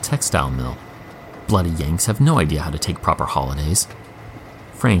visits a textile mill? Bloody Yanks have no idea how to take proper holidays.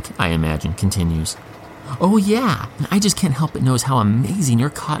 Frank, I imagine, continues, "Oh yeah, and I just can't help but notice how amazing your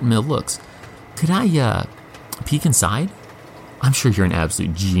cotton mill looks. Could I, peek inside? I'm sure you're an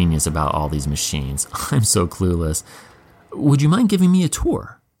absolute genius about all these machines. I'm so clueless. Would you mind giving me a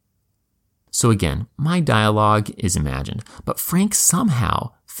tour?" So again, my dialogue is imagined, but Frank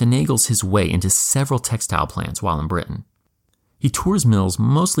somehow finagles his way into several textile plants while in Britain. He tours mills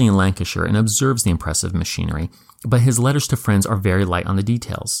mostly in Lancashire and observes the impressive machinery, but his letters to friends are very light on the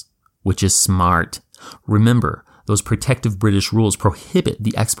details, which is smart. Remember, those protective British rules prohibit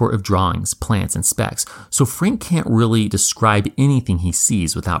the export of drawings, plans, and specs, so Frank can't really describe anything he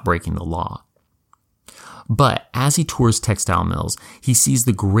sees without breaking the law. But as he tours textile mills, he sees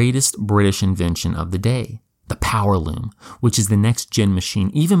the greatest British invention of the day, the power loom, which is the next-gen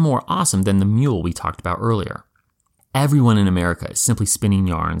machine even more awesome than the mule we talked about earlier. Everyone in America is simply spinning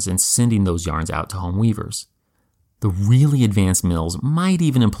yarns and sending those yarns out to home weavers. The really advanced mills might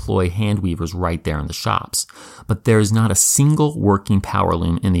even employ hand weavers right there in the shops, but there is not a single working power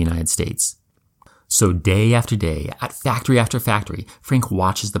loom in the United States. So day after day, at factory after factory, Frank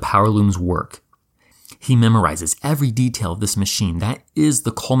watches the power looms work. He memorizes every detail of this machine that is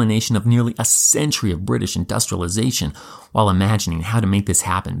the culmination of nearly a century of British industrialization while imagining how to make this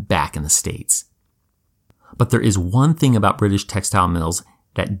happen back in the States. But there is one thing about British textile mills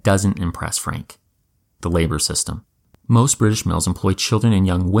that doesn't impress Frank: the labor system. Most British mills employ children and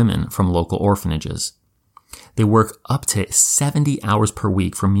young women from local orphanages. They work up to 70 hours per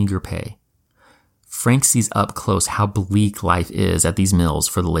week for meager pay. Frank sees up close how bleak life is at these mills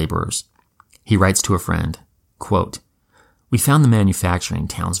for the laborers. He writes to a friend, quote, "We found the manufacturing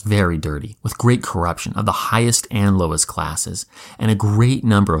towns very dirty, with great corruption of the highest and lowest classes, and a great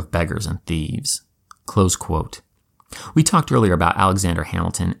number of beggars and thieves." Close quote. We talked earlier about Alexander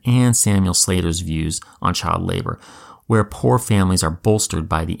Hamilton and Samuel Slater's views on child labor, where poor families are bolstered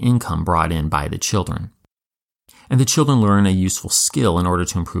by the income brought in by the children. And the children learn a useful skill in order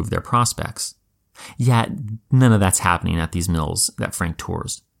to improve their prospects. Yet, none of that's happening at these mills that Frank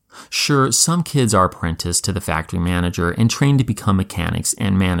tours. Sure, some kids are apprenticed to the factory manager and trained to become mechanics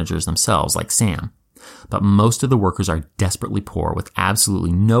and managers themselves, like Sam. But most of the workers are desperately poor with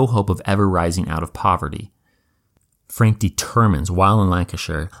absolutely no hope of ever rising out of poverty. Frank determines while in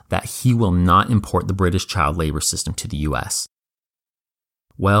Lancashire that he will not import the British child labor system to the US.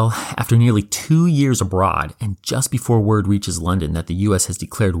 Well, after nearly 2 years abroad and just before word reaches London that the US has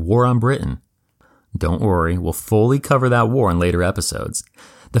declared war on Britain, don't worry, we'll fully cover that war in later episodes,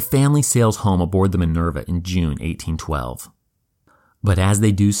 the family sails home aboard the Minerva in June 1812. But as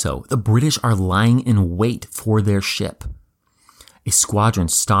they do so, the British are lying in wait for their ship. A squadron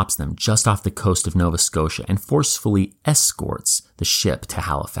stops them just off the coast of Nova Scotia and forcefully escorts the ship to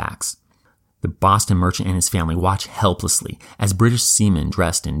Halifax. The Boston merchant and his family watch helplessly as British seamen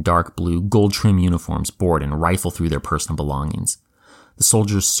dressed in dark blue, gold-trimmed uniforms board and rifle through their personal belongings. The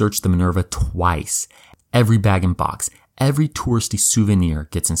soldiers search the Minerva twice. Every bag and box, every touristy souvenir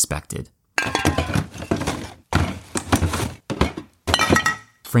gets inspected.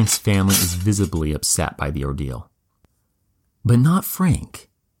 Frank's family is visibly upset by the ordeal. But not Frank.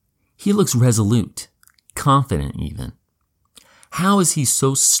 He looks resolute, confident even. How is he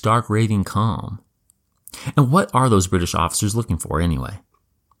so stark raving calm? And what are those British officers looking for anyway?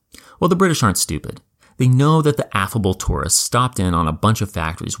 Well, the British aren't stupid. They know that the affable tourist stopped in on a bunch of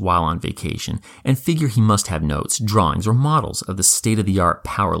factories while on vacation and figure he must have notes, drawings, or models of the state-of-the-art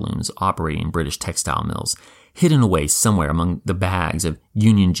power looms operating in British textile mills, hidden away somewhere among the bags of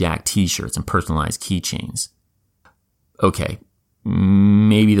Union Jack t-shirts and personalized keychains. Okay,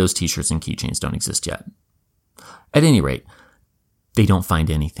 maybe those t-shirts and keychains don't exist yet. At any rate, they don't find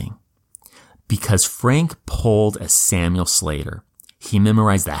anything. Because Frank pulled a Samuel Slater. He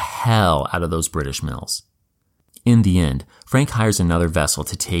memorized the hell out of those British mills. In the end, Frank hires another vessel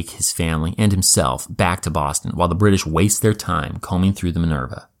to take his family and himself back to Boston while the British waste their time combing through the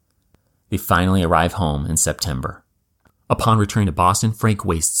Minerva. They finally arrive home in September. Upon returning to Boston, Frank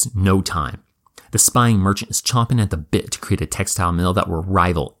wastes no time. The spying merchant is chomping at the bit to create a textile mill that will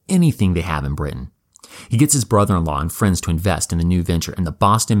rival anything they have in Britain. He gets his brother-in-law and friends to invest in the new venture, and the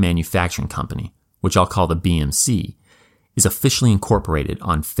Boston Manufacturing Company, which I'll call the BMC, is officially incorporated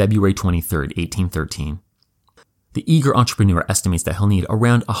on February 23, 1813. The eager entrepreneur estimates that he'll need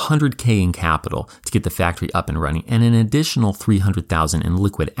around $100K in capital to get the factory up and running and an additional $300,000 in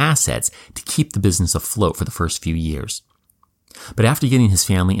liquid assets to keep the business afloat for the first few years. But after getting his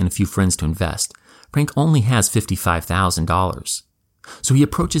family and a few friends to invest, Frank only has $55,000. So he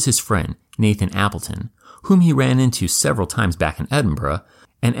approaches his friend, Nathan Appleton, whom he ran into several times back in Edinburgh,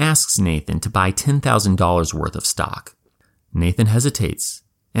 and asks Nathan to buy $10,000 worth of stock. Nathan hesitates.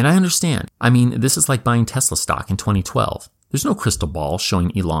 And I understand. I mean, this is like buying Tesla stock in 2012. There's no crystal ball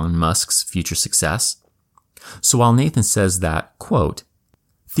showing Elon Musk's future success. So while Nathan says that, quote,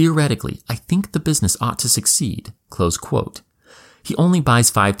 theoretically, I think the business ought to succeed, close quote, he only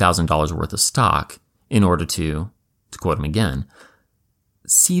buys $5,000 worth of stock in order to quote him again,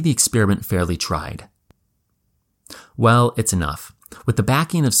 see the experiment fairly tried. Well, it's enough. With the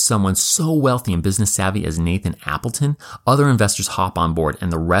backing of someone so wealthy and business savvy as Nathan Appleton, other investors hop on board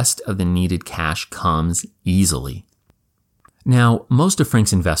and the rest of the needed cash comes easily. Now, most of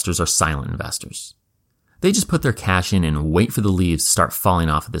Frank's investors are silent investors. They just put their cash in and wait for the leaves to start falling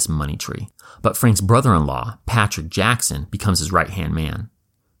off of this money tree. But Frank's brother-in-law, Patrick Jackson, becomes his right-hand man.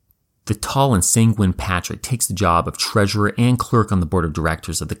 The tall and sanguine Patrick takes the job of treasurer and clerk on the board of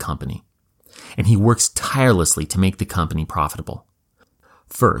directors of the company. And he works tirelessly to make the company profitable.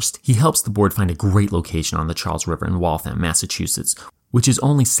 First, he helps the board find a great location on the Charles River in Waltham, Massachusetts, which is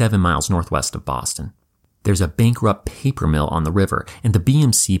only 7 miles northwest of Boston. There's a bankrupt paper mill on the river, and the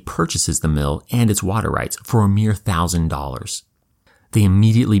BMC purchases the mill and its water rights for a mere $1,000. They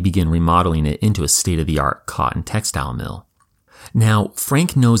immediately begin remodeling it into a state-of-the-art cotton textile mill. Now,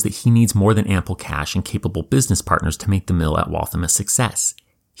 Frank knows that he needs more than ample cash and capable business partners to make the mill at Waltham a success.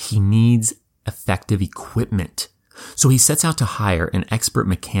 He needs effective equipment. So he sets out to hire an expert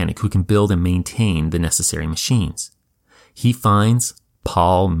mechanic who can build and maintain the necessary machines. He finds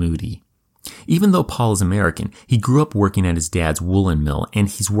Paul Moody. Even though Paul is American, he grew up working at his dad's woolen mill, and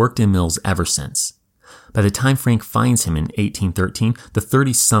he's worked in mills ever since. By the time Frank finds him in 1813, the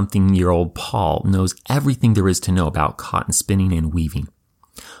 30-something-year-old Paul knows everything there is to know about cotton spinning and weaving.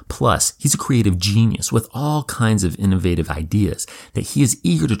 Plus, he's a creative genius with all kinds of innovative ideas that he is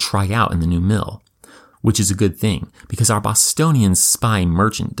eager to try out in the new mill. Which is a good thing, because our Bostonian spy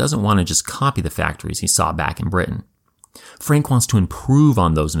merchant doesn't want to just copy the factories he saw back in Britain. Frank wants to improve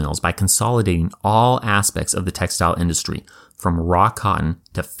on those mills by consolidating all aspects of the textile industry, from raw cotton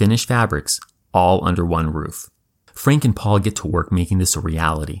to finished fabrics, all under one roof. Frank and Paul get to work making this a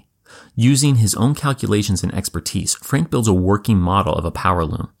reality. Using his own calculations and expertise, Frank builds a working model of a power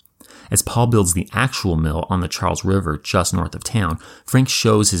loom. As Paul builds the actual mill on the Charles River just north of town, Frank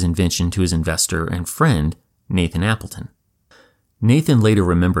shows his invention to his investor and friend, Nathan Appleton. Nathan later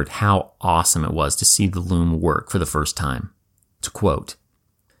remembered how awesome it was to see the loom work for the first time. To quote,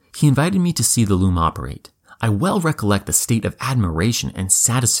 he invited me to see the loom operate. I well recollect the state of admiration and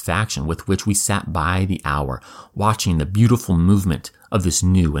satisfaction with which we sat by the hour, watching the beautiful movement of this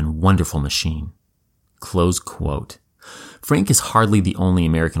new and wonderful machine. Close quote. Frank is hardly the only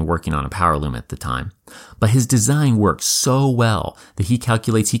American working on a power loom at the time, but his design works so well that he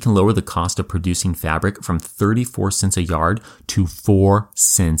calculates he can lower the cost of producing fabric from 34 cents a yard to 4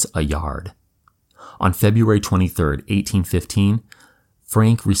 cents a yard. On February 23, 1815,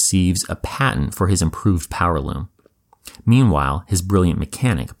 Frank receives a patent for his improved power loom. Meanwhile, his brilliant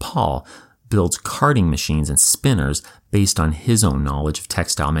mechanic, Paul, builds carding machines and spinners based on his own knowledge of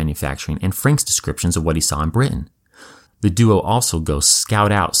textile manufacturing and Frank's descriptions of what he saw in Britain. The duo also go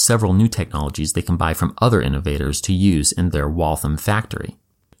scout out several new technologies they can buy from other innovators to use in their Waltham factory.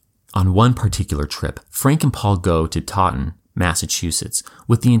 On one particular trip, Frank and Paul go to Taunton, Massachusetts,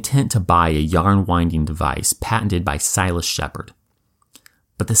 with the intent to buy a yarn winding device patented by Silas Shepherd.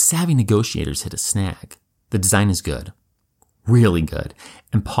 But the savvy negotiators hit a snag. The design is good. Really good.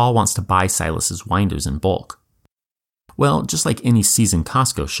 And Paul wants to buy Silas's winders in bulk. Well, just like any seasoned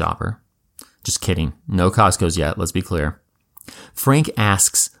Costco shopper. Just kidding. No Costco's yet, let's be clear. Frank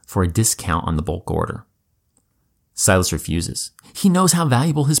asks for a discount on the bulk order. Silas refuses. He knows how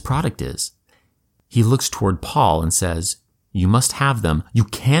valuable his product is. He looks toward Paul and says, "You must have them. You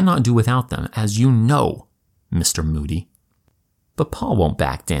cannot do without them, as you know, Mr. Moody." But Paul won't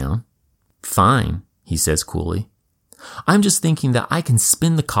back down. "Fine," he says coolly. "I'm just thinking that I can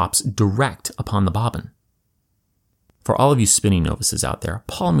spin the cops direct upon the bobbin." For all of you spinning novices out there,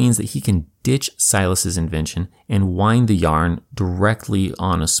 Paul means that he can ditch Silas's invention and wind the yarn directly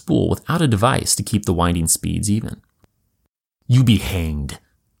on a spool without a device to keep the winding speeds even. "You be hanged,"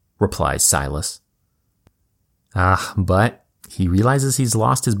 replies Silas. But he realizes he's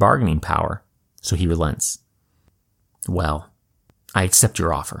lost his bargaining power, so he relents. "Well, I accept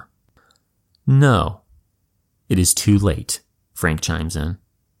your offer." "No. It is too late, Frank chimes in.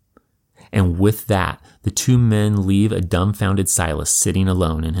 And with that, the two men leave a dumbfounded Silas sitting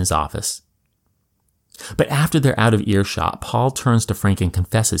alone in his office. But after they're out of earshot, Paul turns to Frank and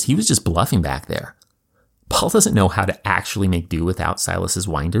confesses he was just bluffing back there. Paul doesn't know how to actually make do without Silas's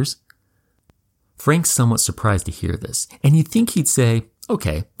winders. Frank's somewhat surprised to hear this, and you'd think he'd say,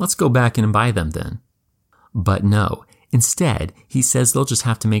 okay, let's go back in and buy them then. But no, instead, he says they'll just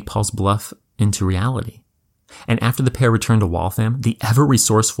have to make Paul's bluff into reality. And after the pair return to Waltham, the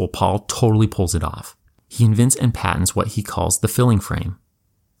ever-resourceful Paul totally pulls it off. He invents and patents what he calls the filling frame.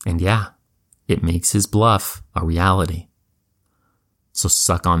 And yeah, it makes his bluff a reality. So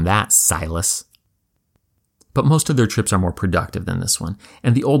suck on that, Silas. But most of their trips are more productive than this one,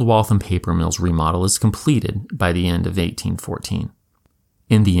 and the old Waltham paper mill's remodel is completed by the end of 1814.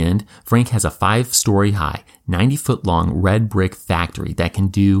 In the end, Frank has a 5-story high, 90-foot-long red brick factory that can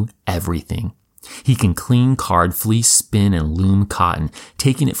do everything. He can clean, card, fleece, spin, and loom cotton,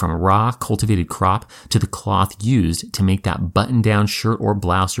 taking it from raw, cultivated crop to the cloth used to make that button-down shirt or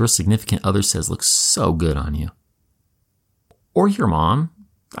blouse your significant other says looks so good on you. Or your mom.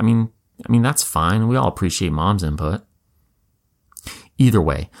 I mean, that's fine. We all appreciate mom's input. Either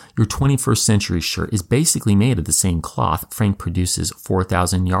way, your 21st century shirt is basically made of the same cloth Frank produces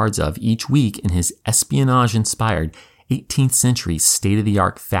 4,000 yards of each week in his espionage-inspired 18th century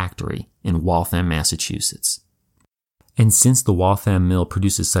state-of-the-art factory in Waltham, Massachusetts. And since the Waltham mill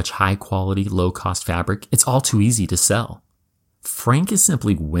produces such high-quality, low-cost fabric, it's all too easy to sell. Frank is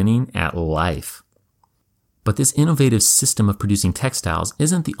simply winning at life. But this innovative system of producing textiles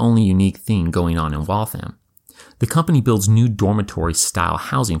isn't the only unique thing going on in Waltham. The company builds new dormitory-style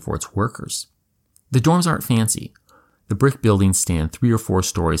housing for its workers. The dorms aren't fancy. The brick buildings stand 3 or 4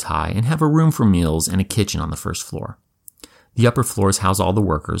 stories high and have a room for meals and a kitchen on the first floor. The upper floors house all the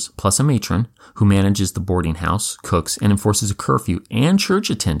workers, plus a matron, who manages the boarding house, cooks, and enforces a curfew and church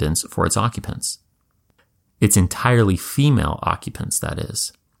attendance for its occupants. It's entirely female occupants, that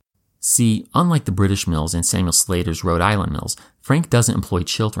is. See, unlike the British mills and Samuel Slater's Rhode Island mills, Frank doesn't employ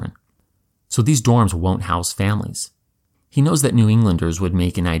children. So these dorms won't house families. He knows that New Englanders would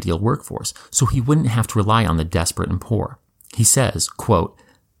make an ideal workforce, so he wouldn't have to rely on the desperate and poor. He says, quote,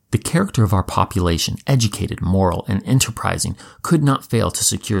 "The character of our population, educated, moral, and enterprising, could not fail to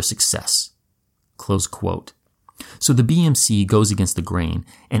secure success." Close quote. So the BMC goes against the grain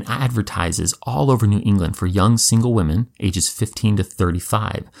and advertises all over New England for young single women, ages 15 to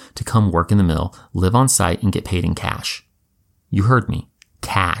 35, to come work in the mill, live on site, and get paid in cash. You heard me.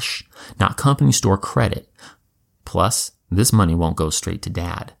 Cash, not company store credit. Plus, this money won't go straight to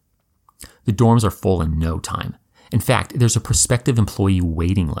dad. The dorms are full in no time. In fact, there's a prospective employee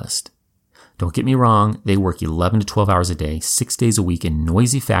waiting list. Don't get me wrong, they work 11 to 12 hours a day, 6 days a week in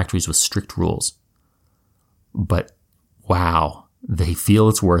noisy factories with strict rules. But wow, they feel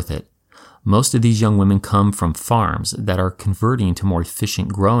it's worth it. Most of these young women come from farms that are converting to more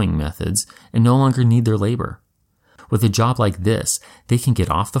efficient growing methods and no longer need their labor. With a job like this, they can get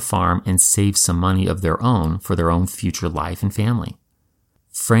off the farm and save some money of their own for their own future life and family.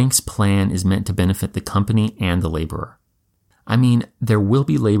 Frank's plan is meant to benefit the company and the laborer. I mean, there will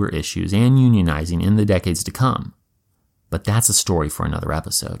be labor issues and unionizing in the decades to come, but that's a story for another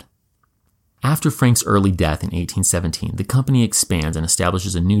episode. After Frank's early death in 1817, the company expands and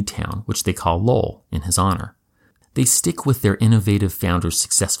establishes a new town, which they call Lowell, in his honor. They stick with their innovative founder's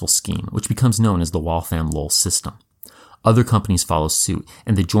successful scheme, which becomes known as the Waltham-Lowell system. Other companies follow suit,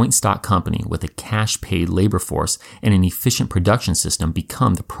 and the joint stock company with a cash-paid labor force and an efficient production system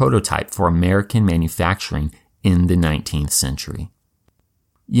become the prototype for American manufacturing in the 19th century.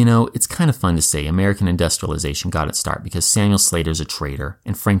 You know, it's kind of fun to say American industrialization got its start because Samuel Slater's a traitor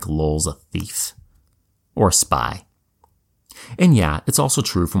and Frank Lowell's a thief. Or a spy. And yeah, it's also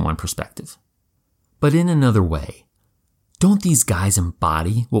true from one perspective. But in another way, don't these guys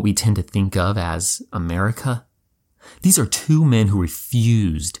embody what we tend to think of as America? These are two men who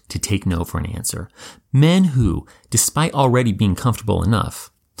refused to take no for an answer. Men who, despite already being comfortable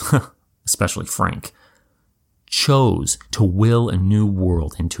enough, especially Frank, chose to will a new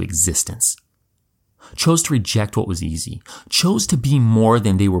world into existence. Chose to reject what was easy. Chose to be more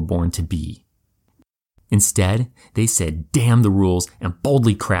than they were born to be. Instead, they said, damn the rules, and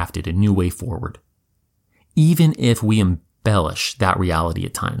boldly crafted a new way forward. Even if we embellish that reality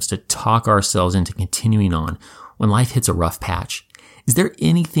at times to talk ourselves into continuing on when life hits a rough patch, is there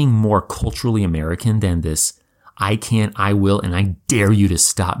anything more culturally American than this I can, I will, and I dare you to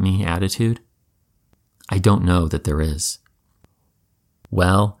stop me attitude? I don't know that there is.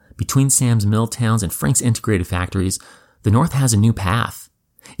 Well, between Sam's mill towns and Frank's integrated factories, the North has a new path.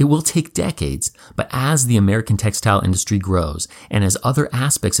 It will take decades, but as the American textile industry grows and as other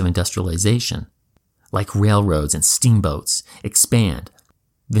aspects of industrialization, like railroads and steamboats, expand,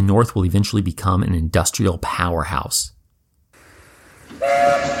 the North will eventually become an industrial powerhouse.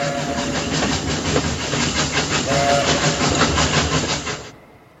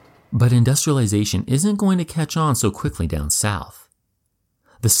 But industrialization isn't going to catch on so quickly down south.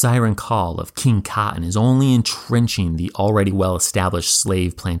 The siren call of King Cotton is only entrenching the already well-established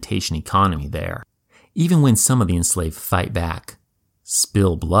slave plantation economy there, even when some of the enslaved fight back,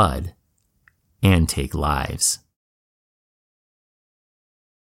 spill blood, and take lives.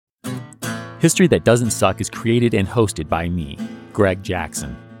 History That Doesn't Suck is created and hosted by me, Greg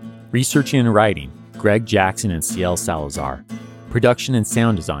Jackson. Researching and writing, Greg Jackson and Ciel Salazar. Production and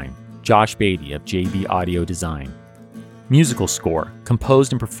sound design, Josh Beatty of JB Audio Design. Musical score,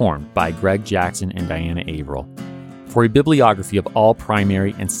 composed and performed by Greg Jackson and Diana Averill. For a bibliography of all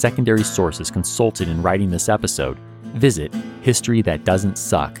primary and secondary sources consulted in writing this episode, visit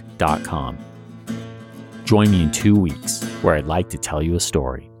historythatdoesn'tsuck.com. Join me in 2 weeks, where I'd like to tell you a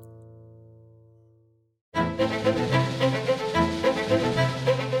story.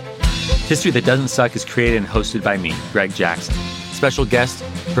 History That Doesn't Suck is created and hosted by me, Greg Jackson. Special guest,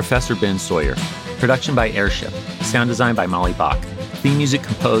 Professor Ben Sawyer. Production by Airship. Sound design by Molly Bach. Theme music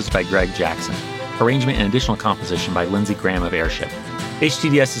composed by Greg Jackson. Arrangement and additional composition by Lindsey Graham of Airship.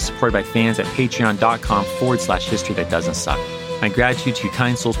 HTDS is supported by fans at patreon.com/history that doesn't suck. My gratitude to you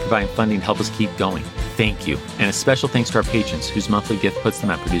kind souls providing funding to help us keep going. Thank you. And a special thanks to our patrons whose monthly gift puts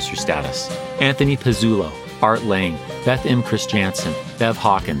them at producer status. Anthony Pizzulo, Art Lang, Beth M. Chris Jansen, Bev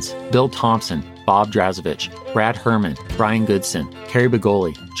Hawkins, Bill Thompson, Bob Drazovich, Brad Herman, Brian Goodson, Carrie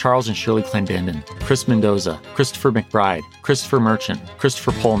Begoli, Charles and Shirley Clendenden, Chris Mendoza, Christopher McBride, Christopher Merchant,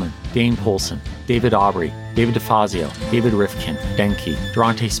 Christopher Pullman, Dane Polson, David Aubrey, David DeFazio, David Rifkin, Denke,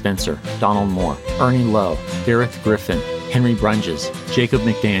 Durante Spencer, Donald Moore, Ernie Lowe, Gareth Griffin, Henry Brunges, Jacob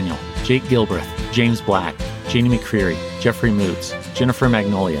McDaniel, Jake Gilbreth, James Black, Janie McCreary, Jeffrey Moots, Jennifer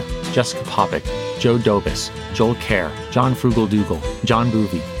Magnolia, Jessica Popick, Joe Dobis, Joel Kerr, John Frugal-Dougal, John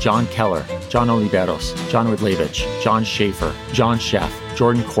Boovy, John Keller, John Oliveros, John Ridlevich, John Schaefer, John Sheff,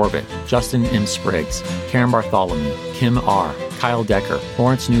 Jordan Corbett, Justin M. Spriggs, Karen Bartholomew, Kim R., Kyle Decker,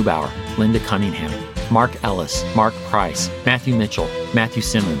 Lawrence Neubauer, Linda Cunningham, Mark Ellis, Mark Price, Matthew Mitchell, Matthew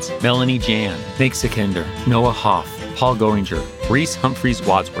Simmons, Melanie Jan, Nick Sikander, Noah Hoff, Paul Goinger, Reese Humphreys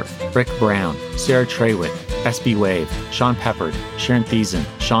Wadsworth, Rick Brown, Sarah Trawick, SB Wave, Sean Peppard, Sharon Thiessen,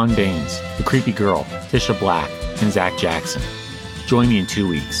 Sean Baines, The Creepy Girl, Tisha Black, and Zach Jackson. Join me in 2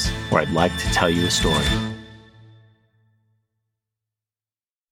 weeks, where I'd like to tell you a story.